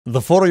The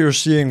photo you're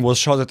seeing was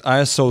shot at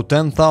ISO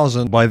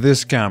 10,000 by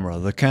this camera,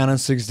 the Canon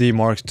 6D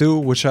Mark II,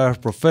 which I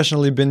have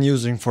professionally been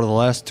using for the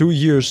last 2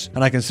 years,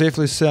 and I can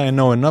safely say I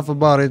know enough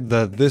about it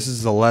that this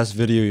is the last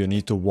video you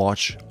need to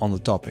watch on the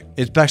topic.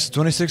 It packs a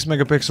 26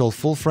 megapixel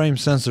full frame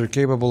sensor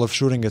capable of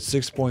shooting at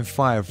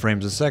 6.5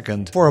 frames a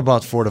second for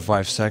about 4 to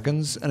 5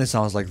 seconds, and it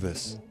sounds like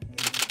this.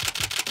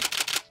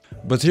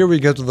 But here we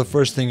get to the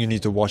first thing you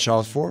need to watch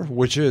out for,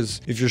 which is,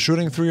 if you're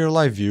shooting through your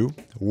live view,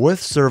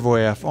 with servo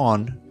AF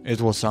on, it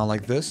will sound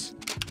like this.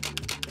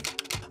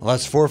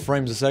 That's 4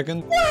 frames a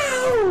second.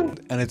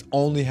 And it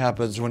only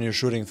happens when you're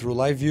shooting through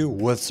live view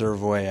with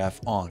servo AF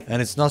on.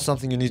 And it's not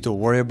something you need to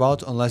worry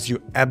about unless you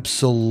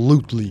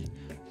absolutely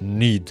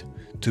need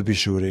to be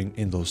shooting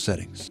in those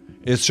settings.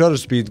 Its shutter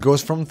speed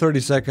goes from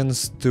 30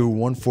 seconds to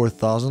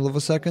 1/4000th of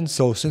a second,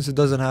 so since it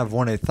doesn't have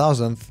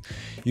 1/8000th,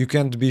 you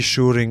can't be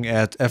shooting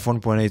at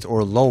f1.8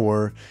 or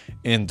lower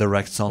in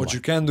direct sunlight. What you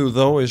can do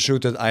though is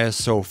shoot at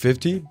ISO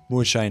 50,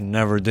 which I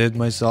never did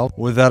myself.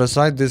 With that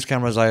aside, this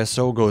camera's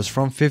ISO goes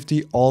from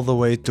 50 all the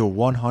way to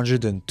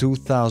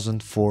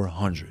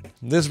 102,400.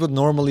 This would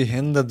normally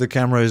hint that the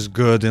camera is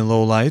good in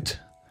low light,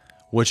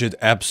 which it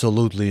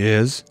absolutely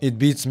is. It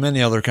beats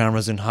many other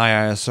cameras in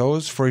high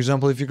ISOs. For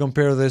example, if you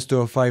compare this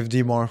to a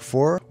 5D Mark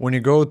IV, when you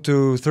go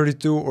to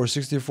 32 or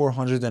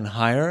 6400 and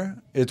higher,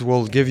 it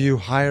will give you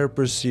higher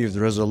perceived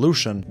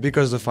resolution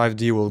because the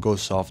 5D will go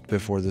soft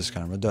before this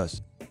camera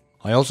does.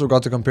 I also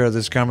got to compare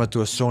this camera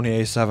to a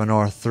Sony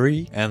a7R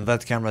III, and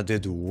that camera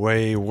did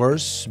way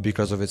worse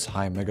because of its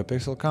high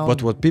megapixel count.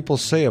 But what people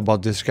say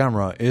about this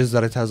camera is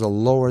that it has a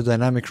lower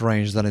dynamic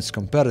range than its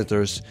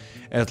competitors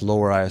at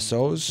lower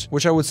ISOs,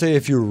 which I would say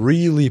if you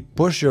really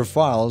push your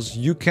files,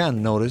 you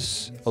can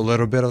notice a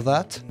little bit of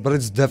that, but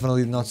it's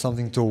definitely not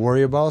something to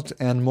worry about,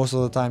 and most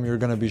of the time you're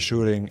gonna be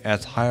shooting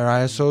at higher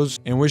ISOs,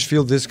 in which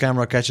field this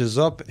camera catches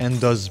up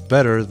and does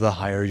better the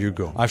higher you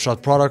go. I've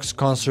shot products,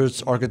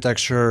 concerts,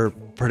 architecture,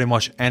 pretty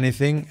much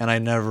anything, and I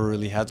never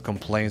really had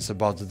complaints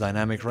about the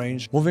dynamic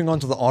range. Moving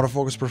on to the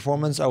autofocus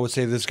performance, I would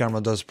say this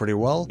camera does pretty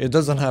well. It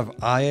doesn't have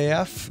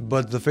IAF,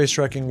 but the face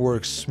tracking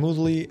works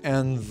smoothly,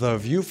 and the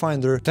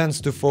viewfinder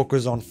tends to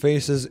focus on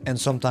faces and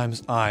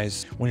sometimes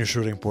eyes when you're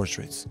shooting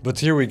portraits. But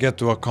here we get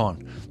to a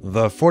con.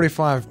 The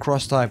 45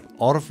 cross-type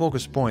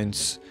autofocus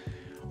points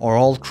are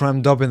all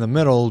crammed up in the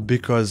middle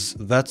because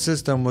that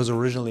system was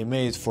originally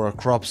made for a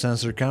crop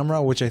sensor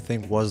camera, which I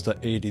think was the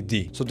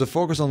 80D. So to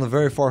focus on the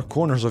very far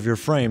corners of your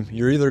frame,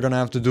 you're either gonna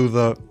have to do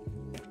the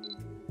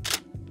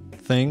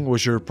thing,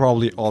 which you're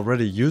probably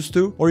already used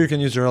to, or you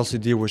can use your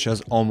LCD, which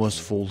has almost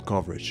full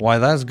coverage. Why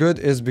that's good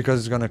is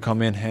because it's gonna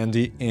come in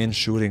handy in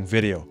shooting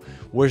video,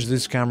 which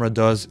this camera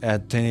does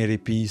at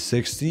 1080p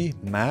 60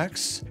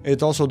 max.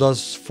 It also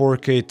does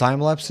 4K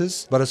time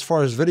lapses, but as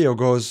far as video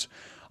goes,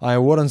 I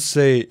wouldn't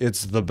say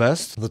it's the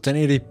best. The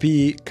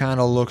 1080p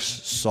kinda looks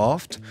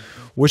soft,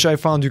 which I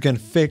found you can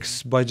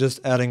fix by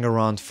just adding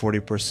around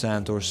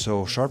 40% or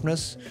so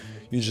sharpness.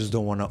 You just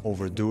don't want to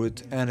overdo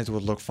it and it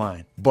would look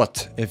fine.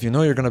 But if you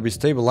know you're gonna be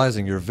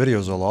stabilizing your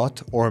videos a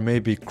lot, or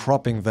maybe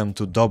cropping them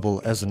to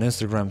double as an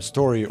Instagram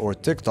story or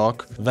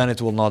TikTok, then it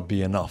will not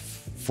be enough.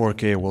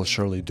 4K will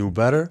surely do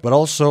better, but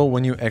also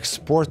when you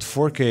export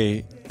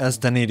 4K as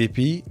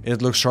 1080p,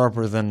 it looks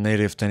sharper than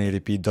native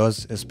 1080p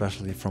does,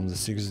 especially from the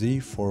 6D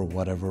for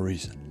whatever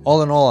reason.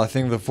 All in all, I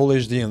think the full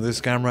HD in this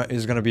camera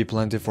is gonna be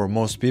plenty for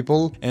most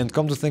people, and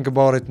come to think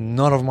about it,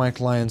 none of my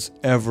clients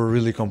ever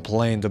really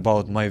complained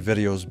about my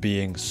videos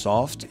being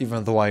soft,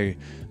 even though I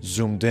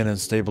zoomed in and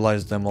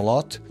stabilized them a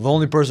lot. The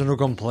only person who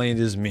complained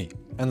is me.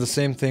 And the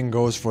same thing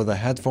goes for the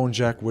headphone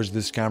jack, which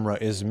this camera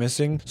is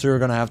missing, so you're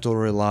gonna have to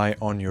rely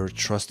on your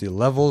trusty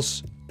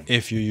levels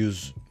if you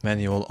use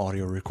manual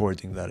audio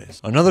recording, that is.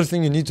 Another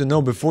thing you need to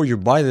know before you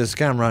buy this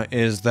camera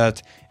is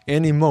that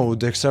any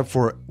mode except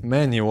for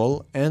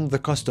manual and the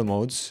custom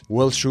modes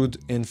will shoot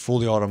in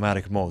fully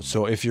automatic mode.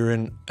 So if you're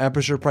in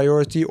aperture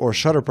priority or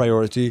shutter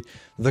priority,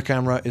 the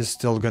camera is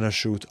still gonna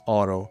shoot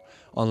auto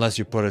unless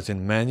you put it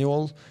in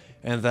manual,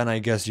 and then I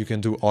guess you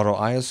can do auto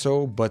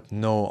ISO but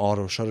no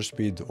auto shutter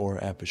speed or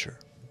aperture.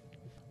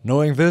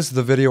 Knowing this,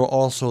 the video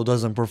also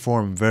doesn't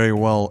perform very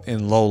well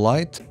in low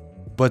light,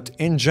 but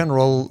in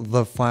general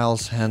the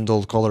files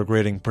handle color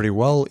grading pretty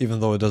well,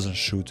 even though it doesn't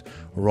shoot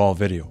raw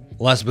video.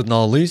 Last but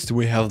not least,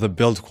 we have the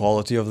build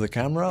quality of the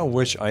camera,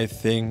 which I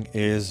think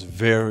is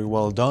very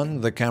well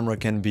done. The camera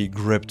can be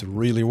gripped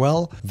really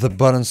well. The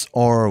buttons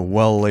are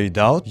well laid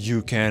out.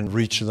 You can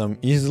reach them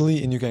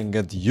easily and you can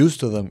get used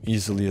to them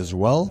easily as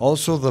well.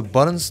 Also, the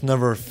buttons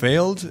never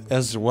failed,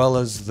 as well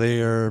as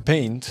their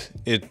paint.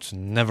 It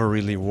never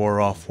really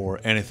wore off or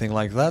anything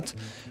like that.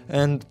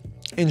 And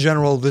in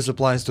general, this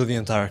applies to the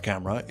entire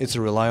camera. It's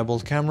a reliable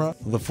camera.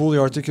 The fully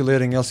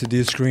articulating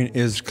LCD screen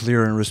is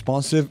clear and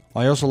responsive.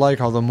 I also like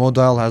how the mode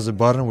dial has a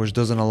button which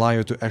doesn't allow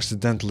you to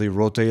accidentally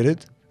rotate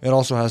it. It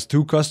also has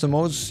 2 custom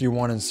modes,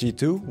 C1 and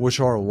C2,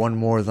 which are 1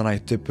 more than I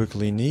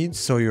typically need,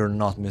 so you're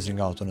not missing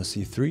out on a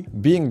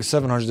C3. Being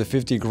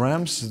 750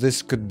 grams,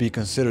 this could be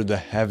considered a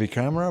heavy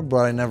camera,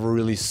 but I never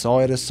really saw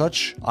it as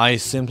such. I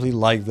simply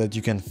like that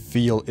you can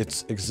feel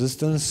its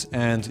existence,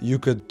 and you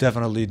could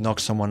definitely knock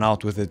someone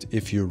out with it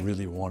if you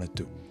really wanted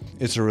to.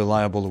 It's a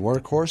reliable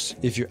workhorse.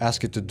 If you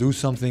ask it to do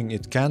something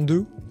it can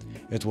do,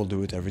 it will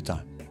do it every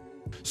time.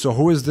 So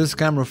who is this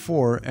camera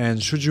for,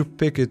 and should you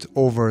pick it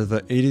over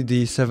the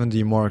 80D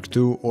 7D Mark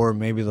II or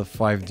maybe the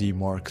 5D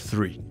Mark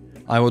III?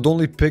 I would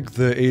only pick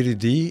the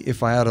 80D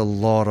if I had a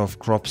lot of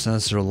crop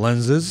sensor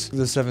lenses,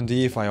 the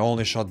 7D if I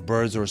only shot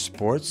birds or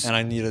sports and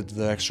I needed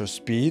the extra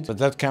speed, but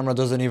that camera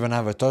doesn't even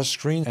have a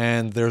touchscreen.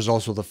 And there's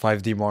also the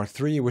 5D Mark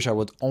III, which I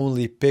would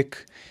only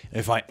pick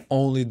if I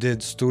only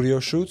did studio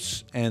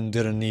shoots and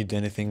didn't need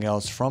anything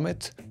else from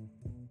it.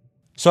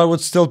 So I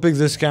would still pick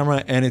this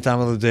camera any time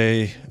of the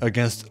day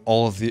against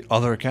all of the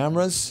other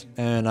cameras,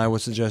 and I would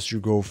suggest you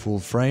go full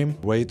frame,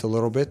 wait a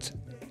little bit,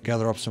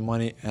 gather up some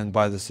money and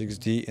buy the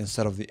 6D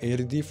instead of the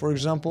 80D, for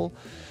example,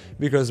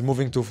 because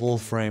moving to full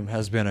frame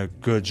has been a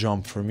good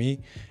jump for me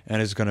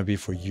and it's gonna be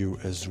for you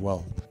as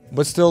well.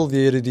 But still,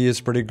 the 80D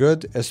is pretty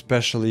good,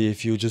 especially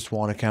if you just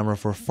want a camera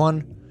for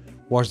fun.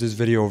 Watch this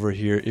video over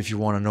here if you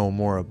want to know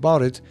more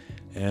about it,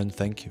 and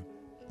thank you.